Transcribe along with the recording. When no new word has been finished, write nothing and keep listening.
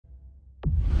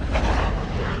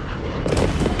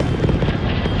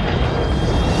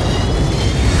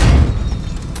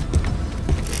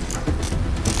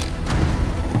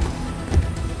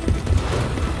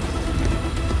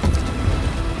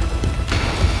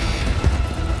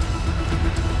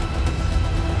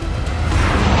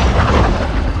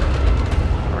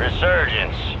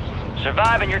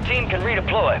Survive and your team can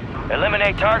redeploy.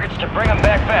 Eliminate targets to bring them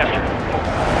back faster.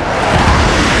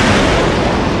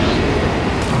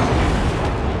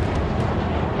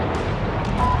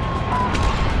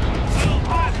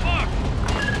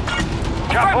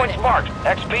 Drop points marked.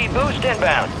 XP boost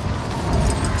inbound.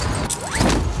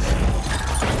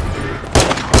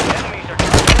 Enemies are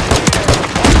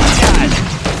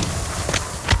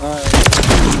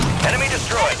Enemy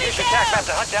destroyed. Use your attack map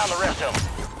to hunt down the rest of them.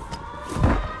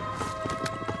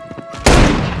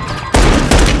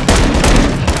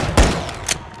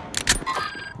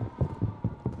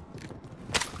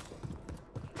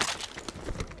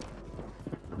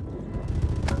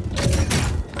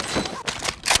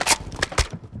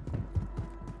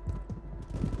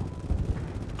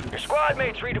 Your squad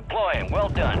mates redeploying. Well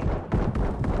done.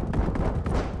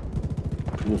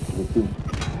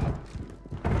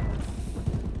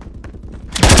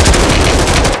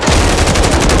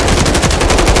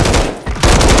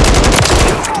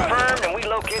 Confirmed, and we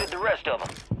located the rest of them.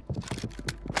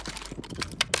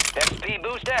 XP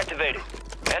boost activated.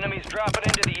 Enemies dropping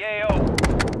into the AO.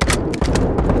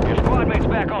 Your squad mates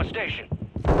back on station.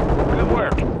 Good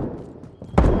work.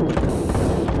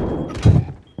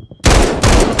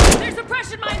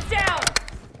 Suppression mines down!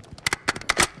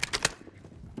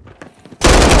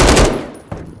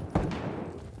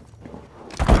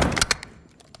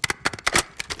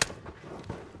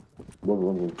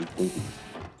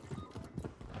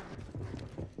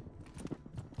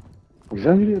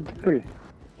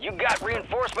 You got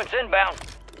reinforcements inbound.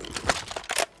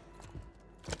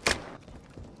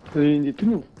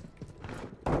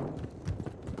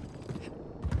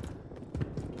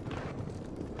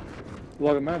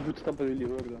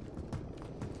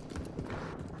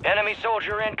 Enemy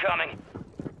soldier incoming.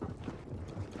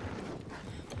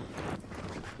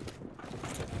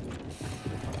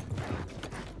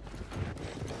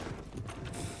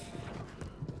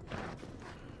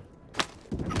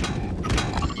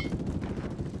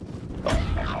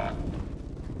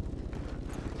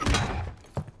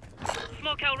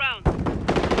 Smoke out round.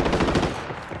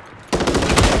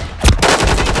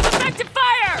 Effective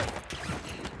fire!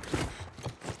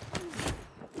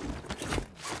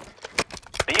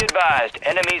 Be advised,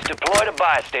 enemies deployed a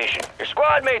buy station. Your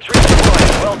squad mates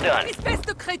redeployed. Well done. Espèce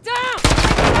de crétin!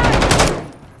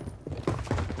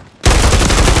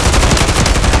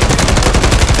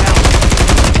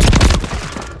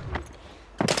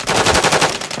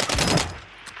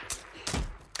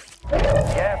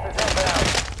 Gas is inbound.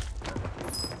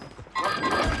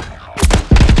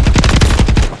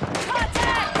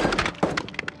 Contact!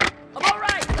 I'm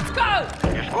alright, let's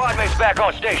go! Your squad mates back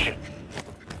on station.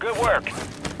 Good work.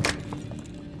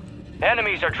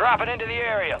 Enemies are dropping into the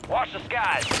area. Watch the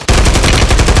skies.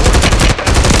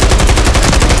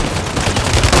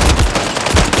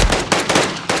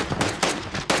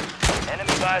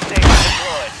 Enemy buy station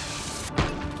deployed.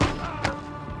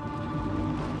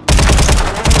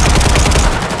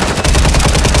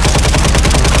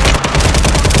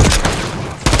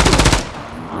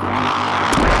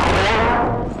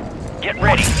 Get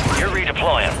ready. You're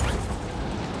redeploying.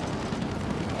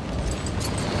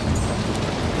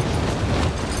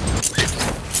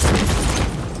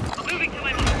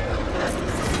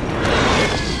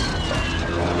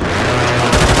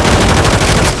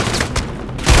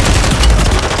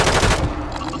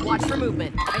 Watch for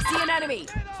movement. I see an enemy.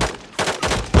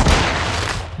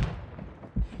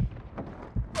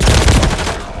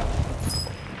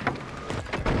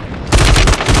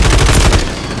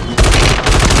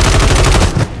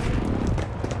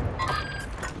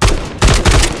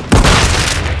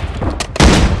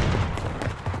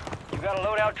 You got a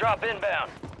loadout drop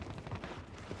inbound.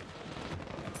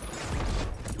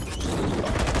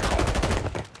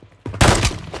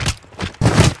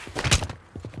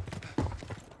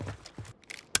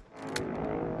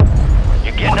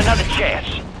 You're getting another chance.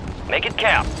 Make it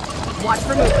count. Watch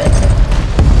for movement.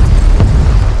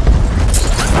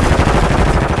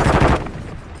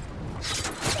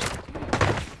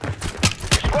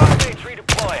 Your squad mates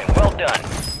redeploying. Well done.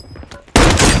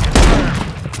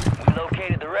 We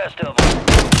located the rest of them.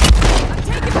 I'm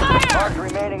taking fire! Mark the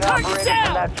remaining Target operators down!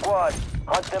 from that squad.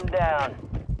 Hunt them down.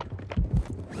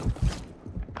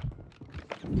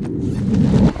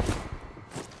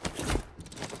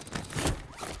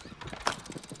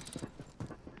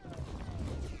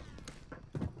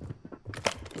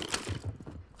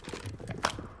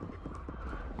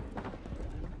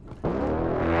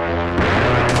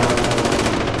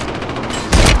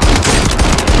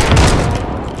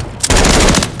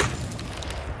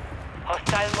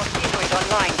 Hostile Mosquito is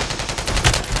online.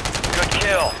 Good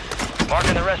kill.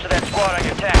 Marking the rest of that squad on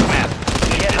your tac map.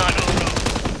 Get hunting.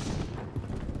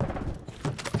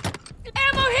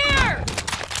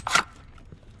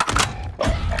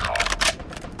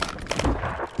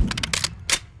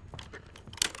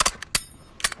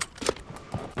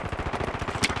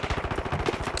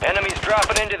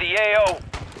 dropping into the AO.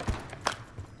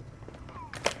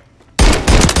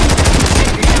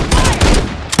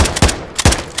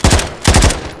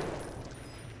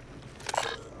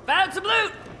 Found some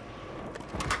loot!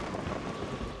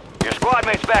 Your squad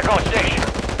mate's back on station.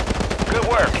 Good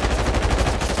work.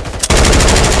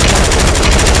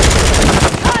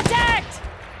 Contact!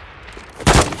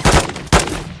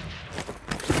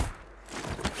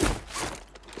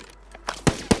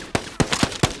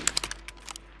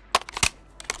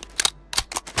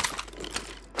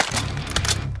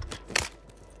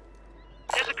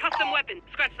 There's a custom weapon.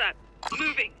 Scratch that.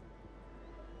 Moving.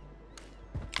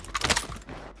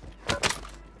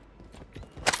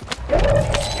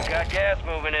 You got gas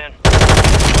moving in.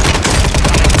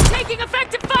 Taking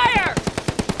effective fire!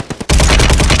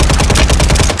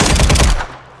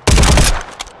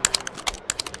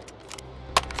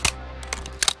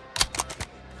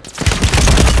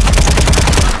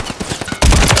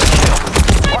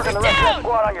 Marking the rest of that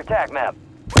squad on your tac map.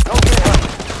 Go get him.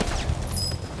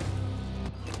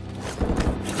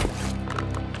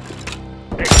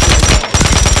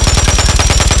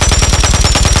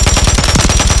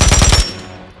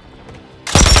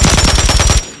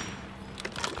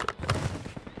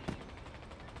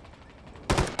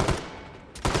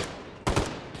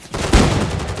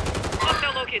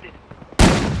 Hostile located.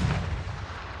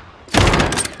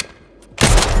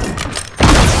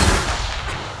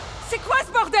 C'est quoi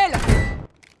ce bordel?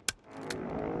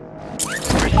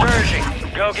 Resurging.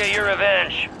 Go get your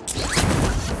revenge.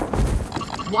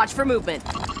 Watch for movement.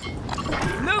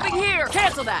 Moving here!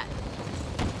 Cancel that!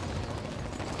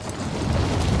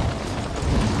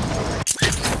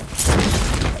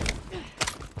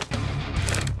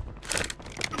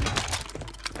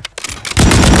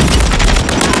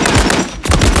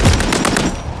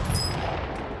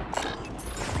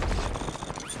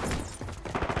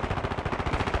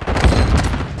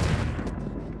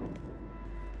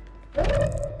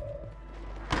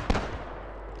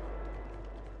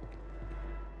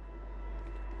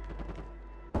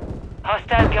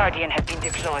 Hostile Guardian has been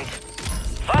deployed.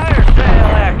 Fire sale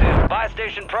active. Buy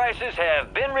station prices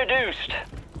have been reduced.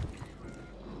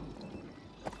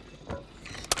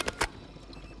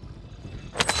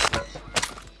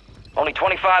 Only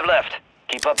 25 left.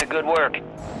 Keep up the good work.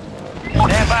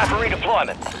 Stand by for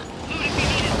redeployment. Loot if we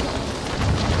need it.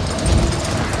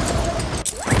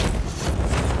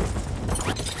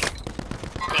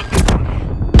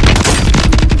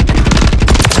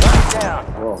 Down.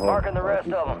 Marking the rest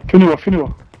of them.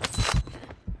 Finis-moi.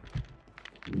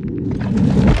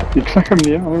 Il claque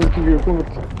mnie, a on tu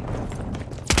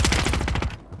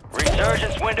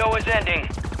Resurgence window is ending.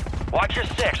 Watch your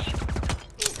six.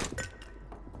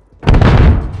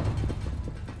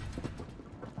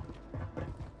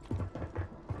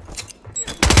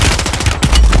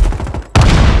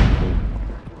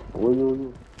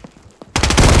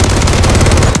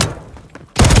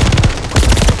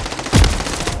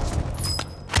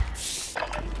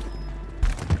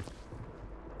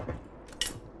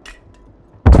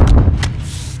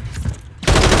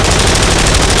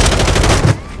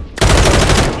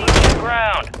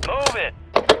 Ground. Move it.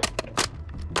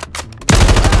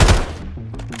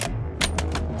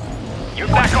 You're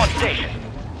back on station.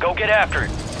 Go get after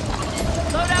it.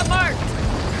 Loadout mark!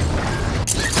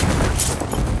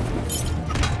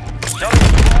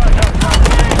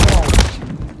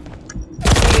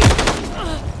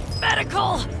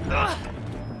 Medical!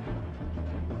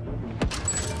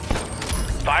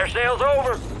 Fire sale's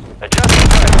over. Adjusting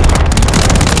fire.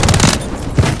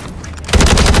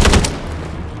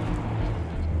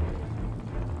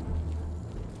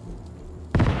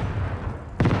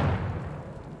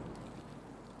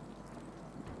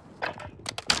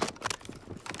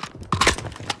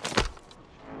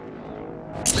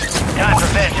 Time for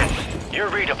vengeance. You're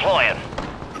redeploying.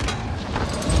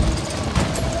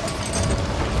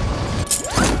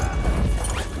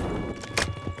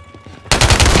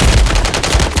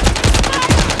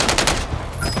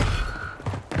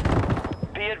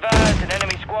 Be advised, an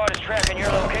enemy squad is tracking your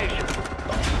location.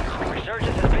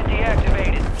 Resurgence has been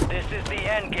deactivated. This is the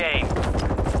end game.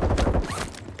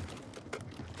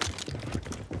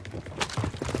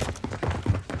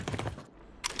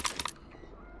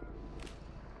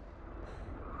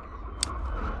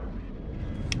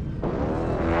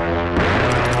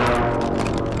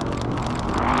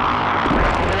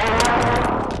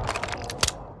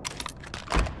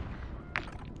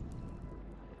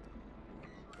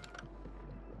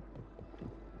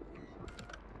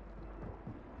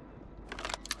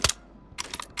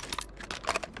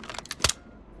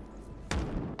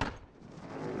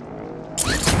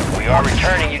 We are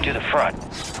returning you to the front.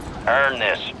 Earn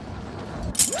this.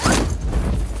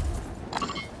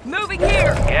 Moving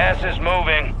here! Gas is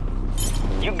moving.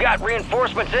 You got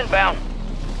reinforcements inbound.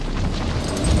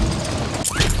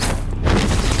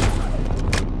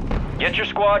 Get your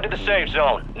squad to the safe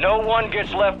zone. No one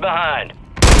gets left behind.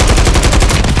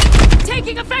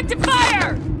 Taking effective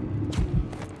fire!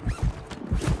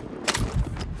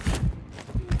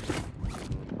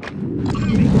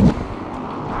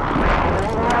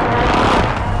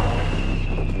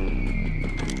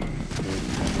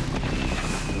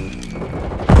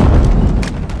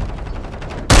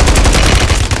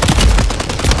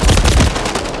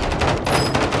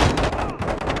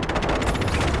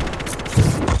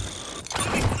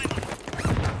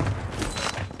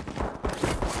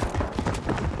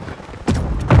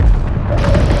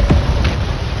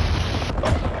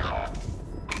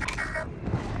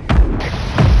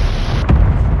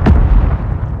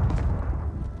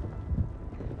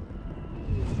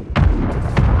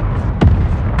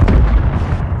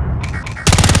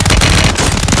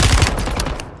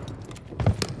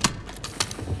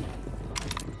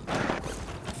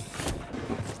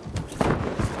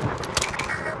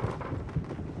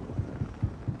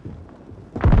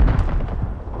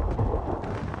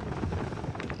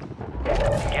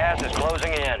 Gas is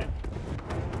closing in.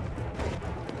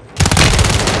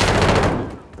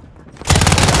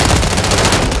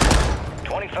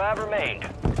 "25 remained.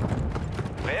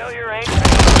 Failure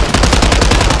ain't...